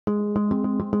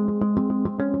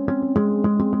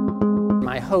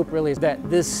my hope really is that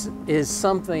this is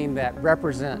something that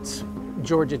represents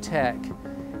Georgia Tech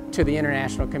to the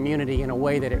international community in a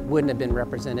way that it wouldn't have been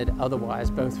represented otherwise,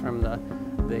 both from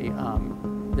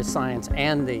the science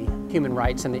and the human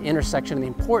rights, and the intersection and the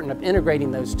importance of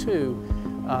integrating those two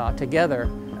together.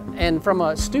 And from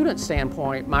a student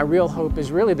standpoint, my real hope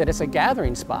is really that it's a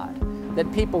gathering spot,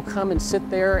 that people come and sit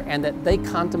there and that they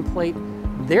contemplate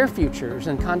their futures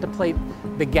and contemplate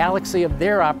the galaxy of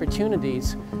their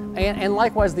opportunities, and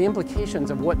likewise the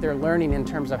implications of what they're learning in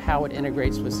terms of how it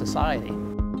integrates with society.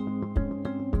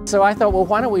 So I thought, well,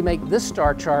 why don't we make this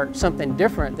star chart something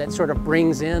different that sort of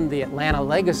brings in the Atlanta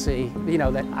legacy,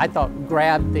 that I thought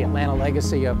grabbed the Atlanta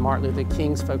legacy of Martin Luther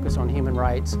King's focus on human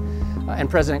rights, and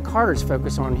President Carter's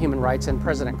focus on human rights, and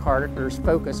President Carter's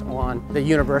focus on the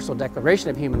Universal Declaration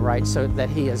of Human Rights, so that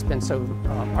he has been so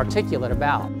articulate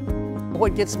about.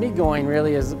 What gets me going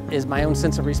really is my own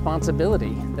sense of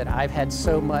responsibility, that I've had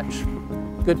so much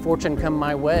good fortune come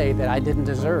my way that I didn't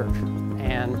deserve.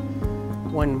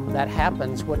 And when that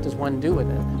happens, what does one do with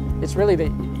it? It's really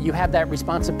that you have that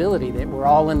responsibility that we're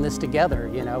all in this together,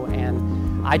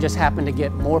 and I just happen to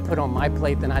get more put on my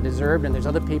plate than I deserved, and there's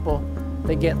other people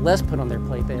that get less put on their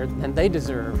plate than they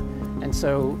deserve. And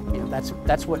so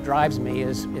that's what drives me,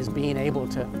 is being able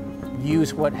to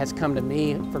use what has come to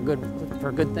me for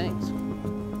good things.